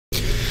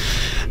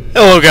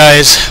Hello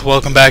guys,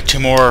 welcome back to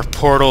more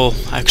Portal.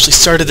 I actually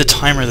started the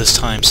timer this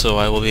time, so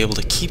I will be able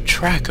to keep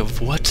track of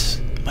what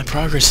my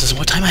progress is and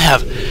what time I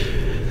have.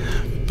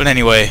 But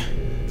anyway,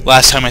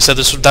 last time I said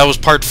that was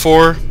part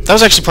 4. That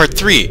was actually part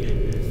 3.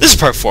 This is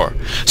part 4.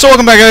 So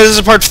welcome back guys, this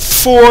is part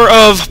 4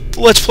 of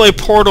Let's Play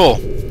Portal.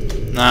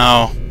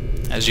 Now,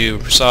 as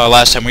you saw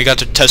last time, we got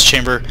to test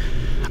chamber...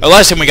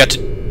 last time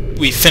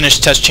we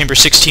finished test chamber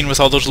 16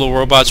 with all those little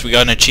robots. We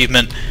got an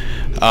achievement.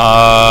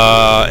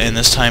 And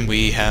this time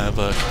we have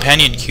a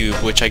companion cube,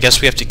 which I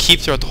guess we have to keep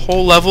throughout the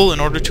whole level in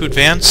order to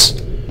advance,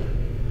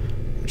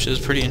 which is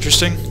pretty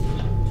interesting.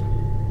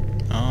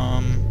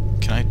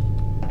 Can I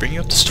bring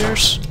you up the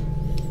stairs?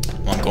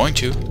 Well, I'm going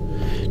to.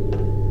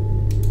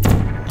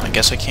 I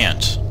guess I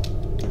can't.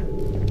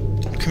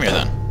 Come here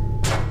then.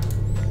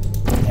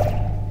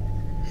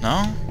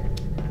 No?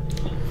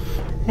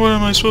 What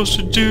am I supposed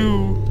to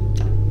do?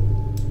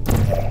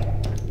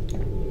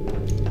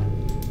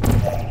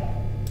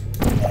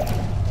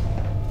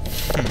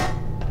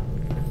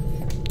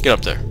 Get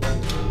up there.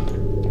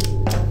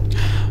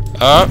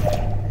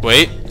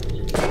 Wait.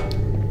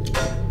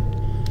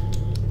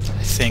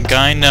 I think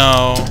I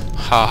know.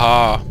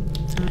 Haha.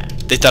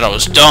 They thought I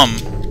was dumb.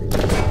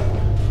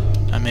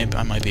 I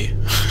might be.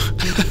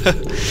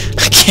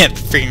 I can't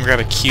freaking grab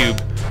a cube.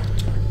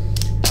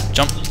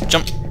 Jump,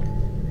 jump.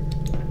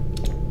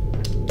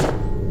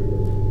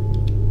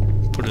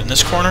 Put it in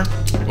this corner.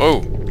 Whoa,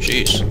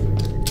 jeez.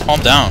 Calm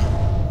down.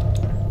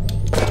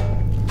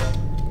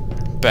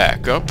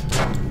 Back up.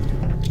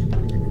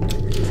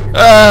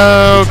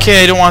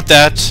 Okay, I don't want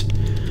that.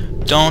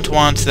 Don't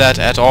want that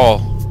at all.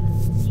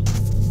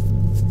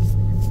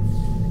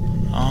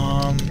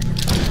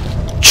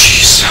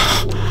 Jeez.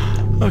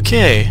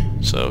 Okay,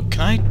 so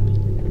can I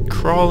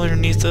crawl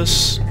underneath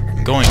this?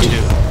 I'm going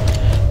to.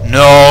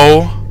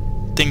 No!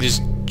 Thing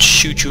just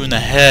shoot you in the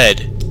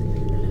head.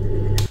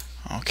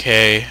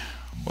 Okay,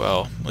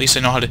 well, at least I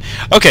know how to...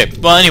 Okay,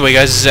 well anyway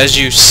guys, as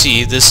you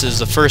see, this is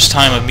the first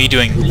time of me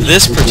doing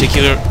this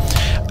particular...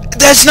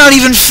 That's not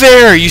even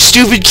fair, you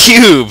stupid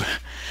cube!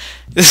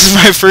 This is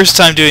my first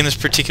time doing this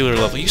particular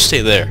level. You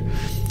stay there.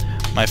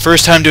 My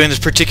first time doing this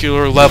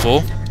particular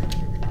level.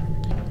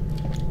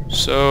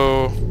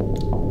 So...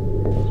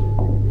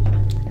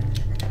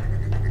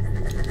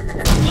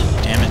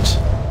 Damn it.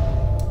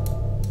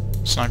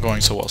 It's not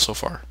going so well so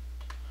far.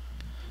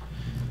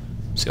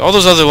 See, all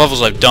those other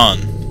levels I've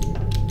done.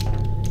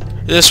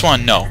 This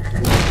one, no.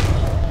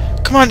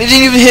 Come on, it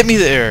didn't even hit me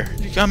there.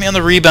 You got me on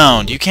the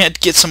rebound. You can't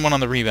get someone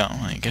on the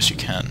rebound. I guess you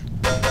can.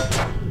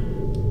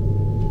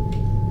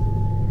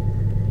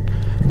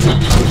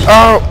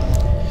 Oh!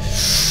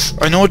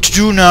 I know what to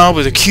do now,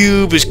 but the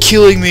cube is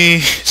killing me.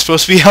 It's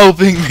supposed to be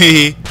helping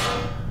me.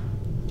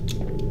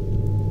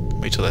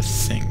 Wait till that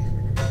thing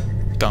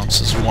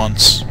bounces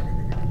once.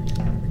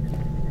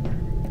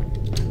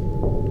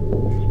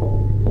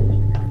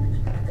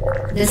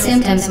 The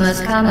symptoms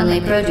most commonly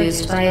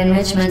produced by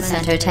enrichment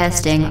center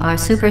testing are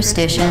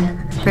superstition,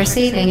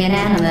 perceiving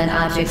inanimate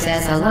objects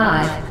as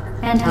alive,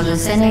 and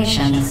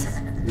hallucinations.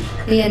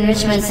 The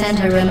enrichment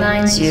center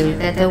reminds you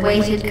that the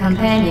weighted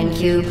companion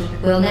cube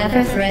will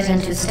never threaten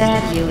to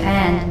stab you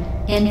and,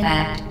 in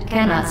fact,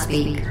 cannot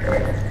speak.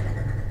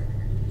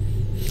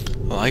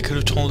 Well, I could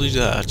have told you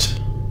that.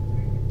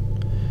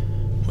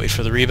 Wait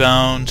for the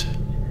rebound.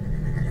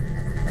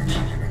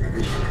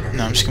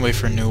 No, I'm just gonna wait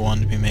for a new one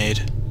to be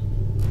made.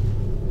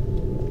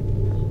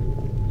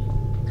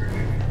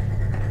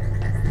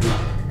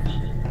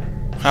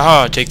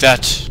 Haha, take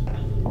that.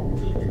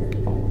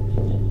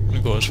 I'm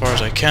gonna go as far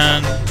as I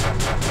can.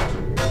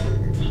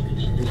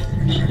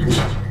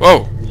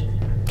 Whoa!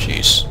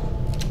 Jeez.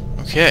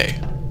 Okay.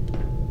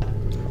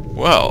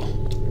 Well.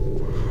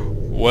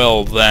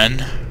 Well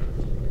then,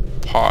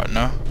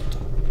 partner.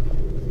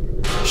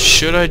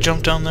 Should I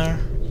jump down there?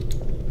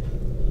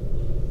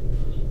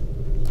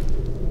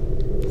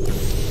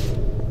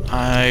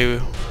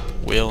 I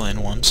will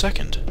in 1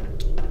 second.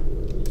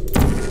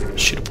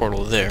 Shoot a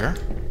portal there.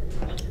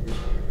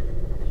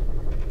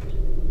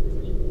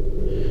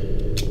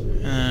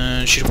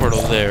 Shoot a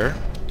portal there.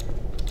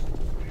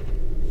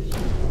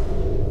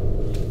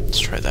 Let's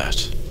try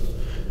that.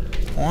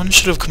 One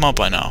should have come out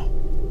by now.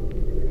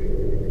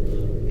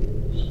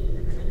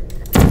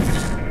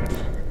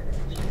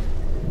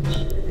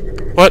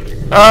 What?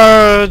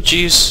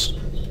 Jeez.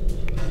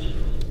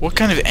 What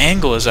kind of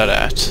angle is that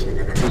at?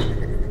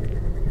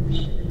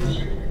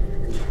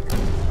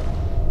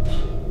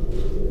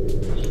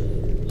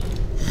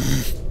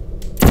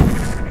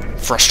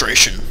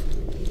 Frustration.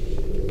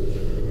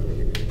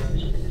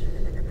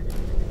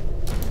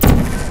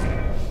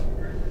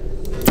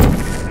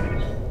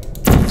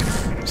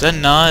 Is that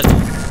not...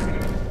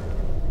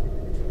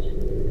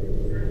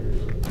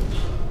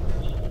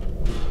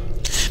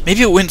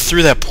 Maybe it went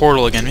through that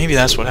portal again. Maybe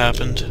that's what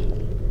happened.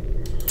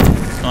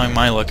 Knowing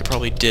my luck, it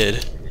probably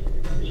did.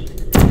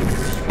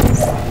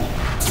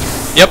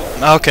 Yep,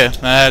 okay.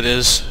 That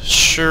is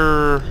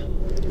surely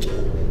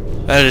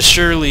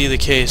the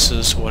case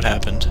is what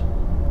happened.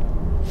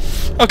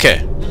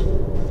 Okay.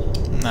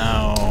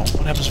 Now,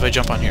 what happens if I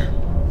jump on here?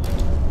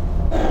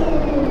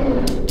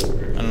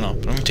 I don't know,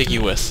 but I'm gonna take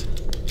you with.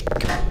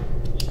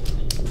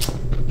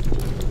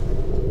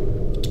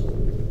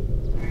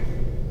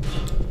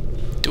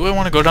 Do I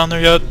want to go down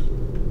there yet?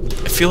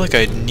 I feel like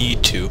I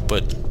need to,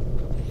 but...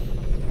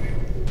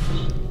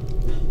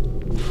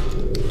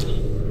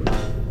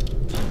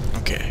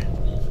 Okay.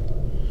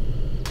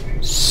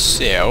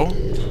 So...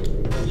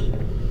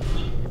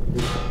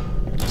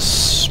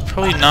 It's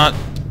probably not...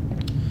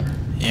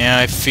 Yeah,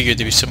 I figured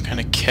there'd be some kind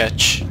of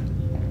catch.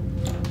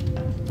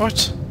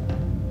 What?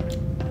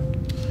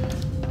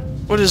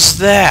 What is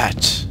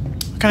that?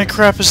 What kind of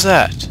crap is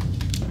that?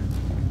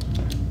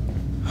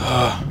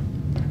 Ugh.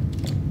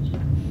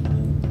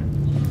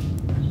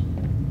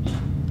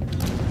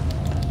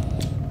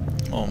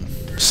 Oh,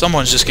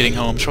 someone's just getting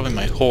home. It's probably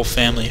my whole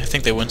family. I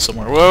think they went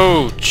somewhere.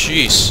 Whoa,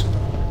 jeez.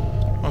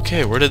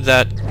 Okay, where did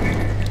that...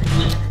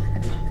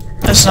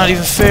 That's not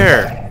even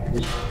fair.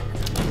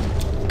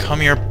 Come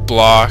here,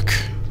 block.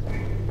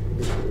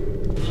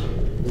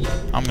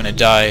 I'm gonna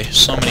die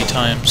so many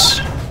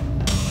times.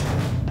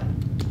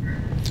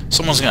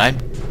 Someone's gonna...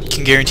 I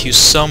can guarantee you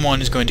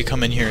someone is going to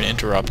come in here and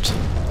interrupt.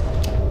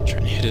 I'm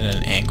trying to hit it at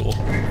an angle.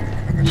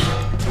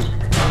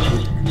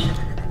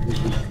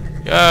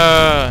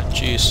 Ah,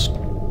 jeez.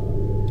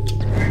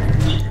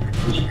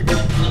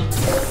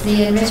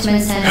 The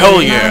enrichment center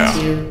reminds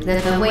you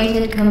that the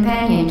weighted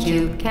companion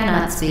cube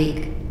cannot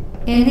speak.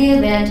 In the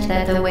event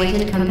that the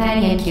weighted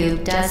companion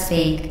cube does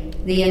speak,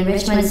 the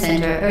enrichment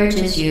center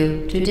urges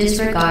you to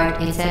disregard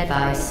its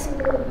advice.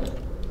 I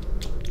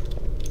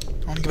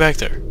want to get back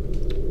there.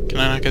 Can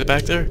I not get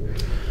back there?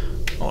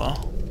 Oh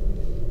well.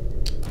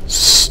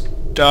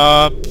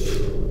 Stop.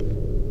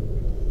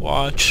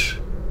 Watch.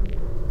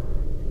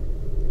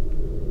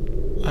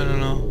 I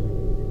don't know.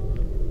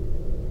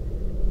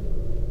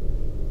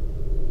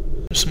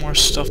 There's some more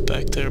stuff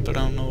back there, but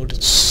I don't know what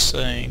it's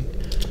saying.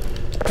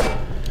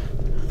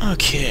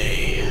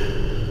 Okay.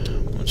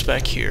 What's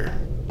back here?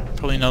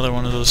 Probably another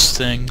one of those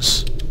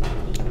things.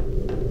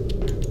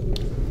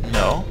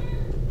 No?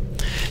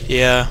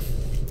 Yeah.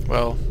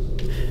 Well,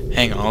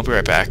 hang on, I'll be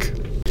right back.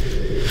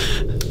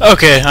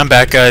 Okay, I'm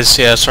back, guys.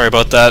 Yeah, sorry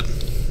about that.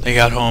 They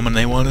got home and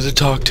they wanted to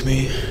talk to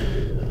me.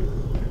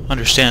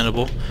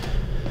 Understandable.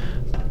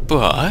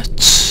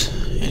 But,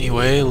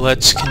 anyway,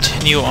 let's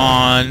continue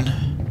on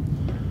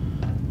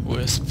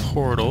with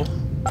Portal.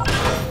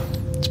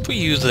 Let's put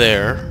you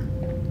there.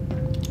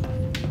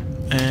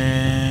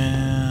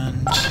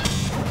 And...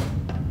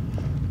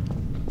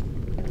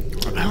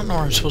 I don't know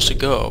where I'm supposed to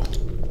go.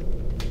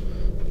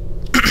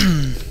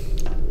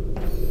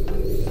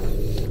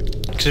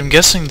 Because I'm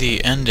guessing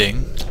the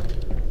ending,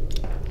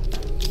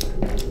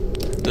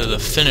 the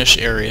finish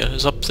area,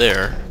 is up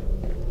there.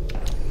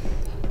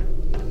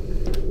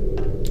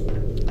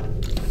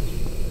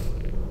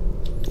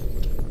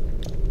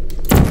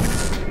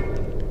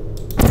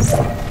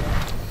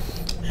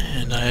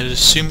 And I had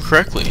assumed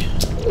correctly.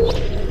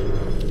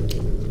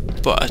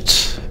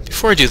 But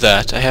before I do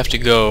that, I have to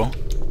go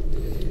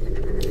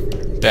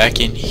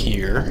back in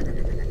here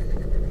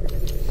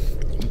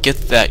and get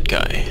that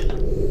guy.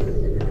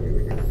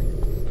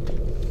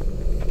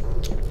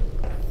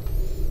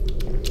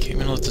 Okay, I'm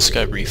gonna let this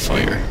guy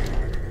refire.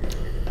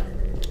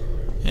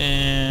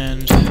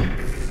 And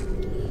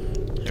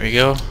there we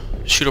go.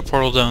 Shoot a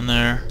portal down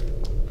there.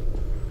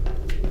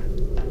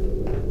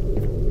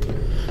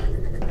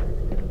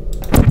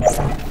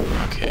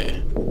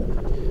 Okay.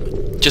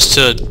 Just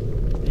to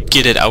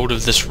get it out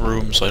of this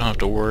room so I don't have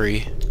to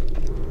worry.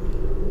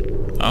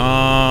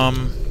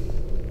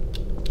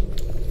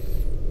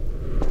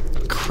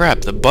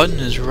 Crap, the button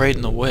is right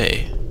in the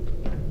way.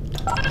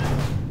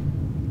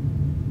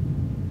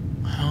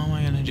 How am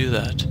I gonna do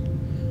that?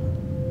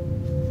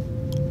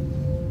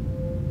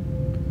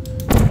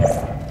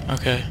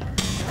 Okay.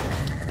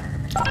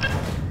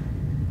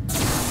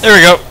 There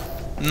we go!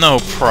 No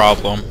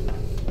problem.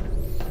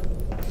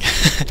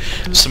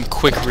 Some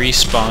quick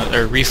respawn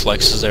or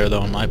reflexes there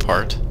though on my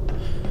part.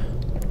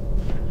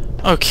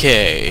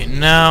 Okay,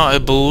 now I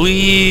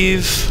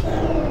believe...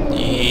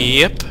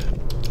 Yep.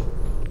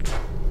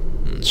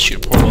 Let's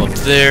shoot a portal up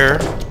there.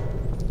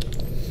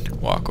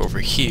 Walk over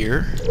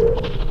here.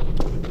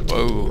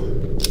 Whoa.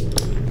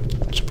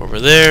 Jump over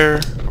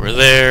there, over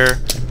there,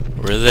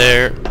 over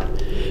there.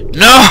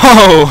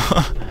 No!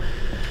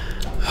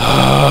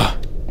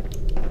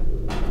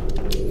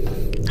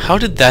 How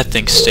did that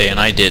thing stay and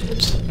I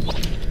didn't?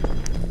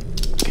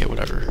 Okay,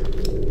 whatever.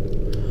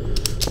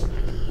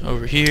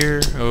 Over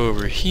here,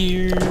 over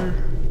here.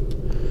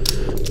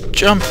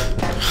 Jump!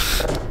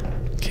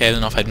 Okay, I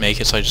don't know if I'd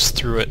make it, so I just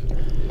threw it.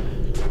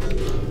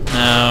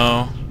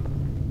 No.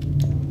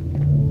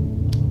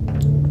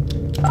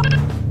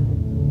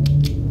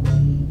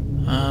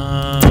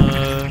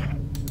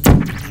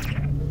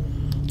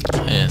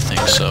 I didn't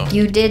think so.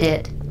 You did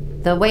it.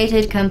 The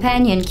weighted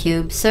companion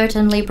cube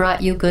certainly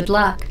brought you good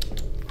luck.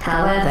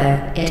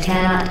 However, it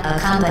cannot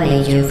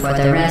accompany you for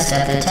the rest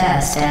of the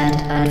test and,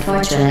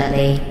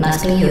 unfortunately,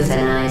 must be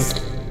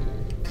euthanized.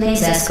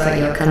 Please escort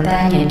your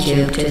companion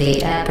cube to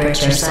the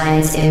Aperture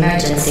Science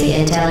Emergency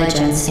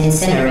Intelligence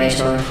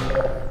Incinerator.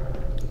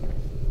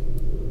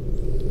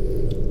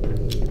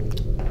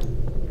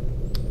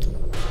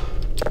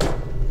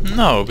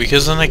 No,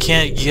 because then I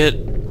can't get...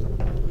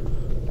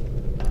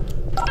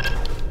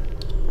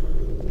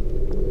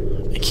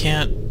 I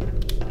can't...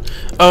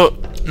 Oh,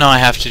 no, I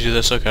have to do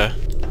this, okay.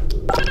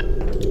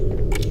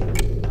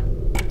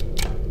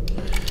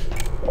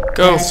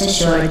 Go! Rest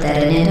assured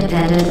that an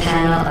independent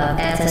panel of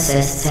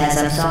ethicists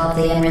has absolved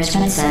the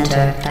Enrichment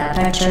Center,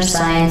 Aperture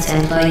Science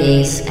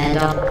employees, and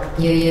all.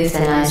 You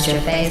euthanized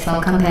your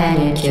faithful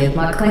companion cube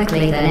more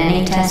quickly than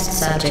any test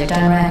subject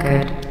on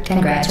record.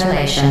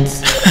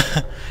 Congratulations.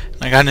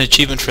 I got an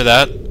achievement for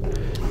that.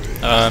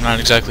 I'm not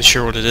exactly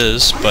sure what it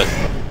is, but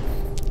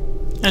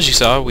as you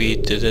saw, we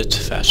did it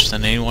faster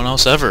than anyone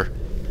else ever.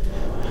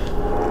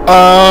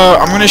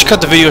 I'm gonna cut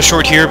the video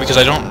short here because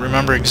I don't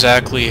remember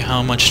exactly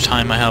how much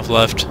time I have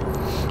left.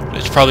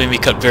 It's probably gonna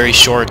be cut very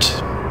short,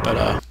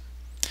 but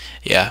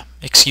yeah,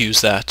 excuse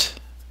that.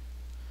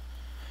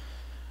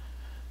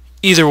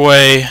 Either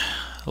way,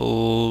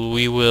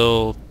 we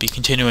will be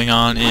continuing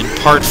on in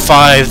part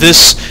 5.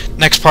 This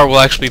next part will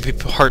actually be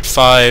part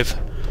 5.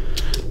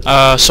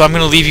 So I'm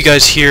gonna leave you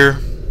guys here.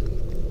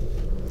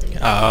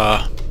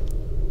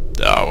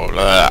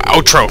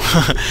 Outro.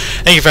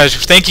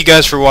 Thank you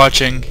guys for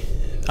watching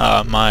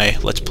my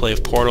Let's Play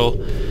of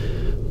Portal.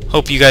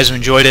 Hope you guys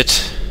enjoyed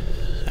it.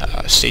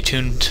 Stay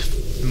tuned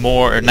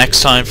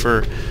next time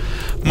for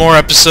more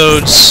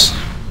episodes.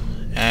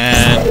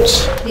 And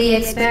the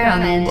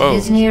experiment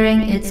is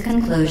nearing its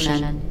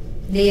conclusion.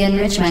 The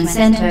Enrichment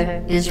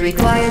Center is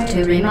required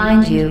to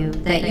remind you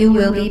that you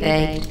will be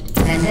baked,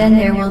 and then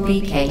there will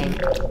be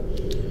cake.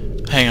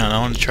 Hang on, I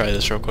want to try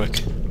this real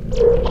quick.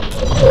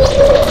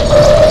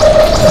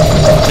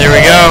 There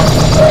we go.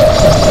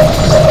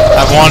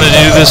 I've wanted to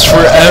do this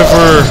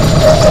forever.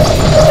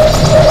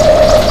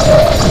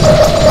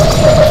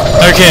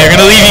 Okay, I'm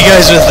gonna leave you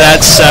guys with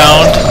that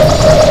sound.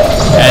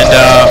 And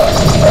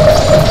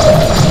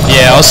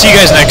yeah, I'll see you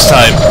guys next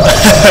time.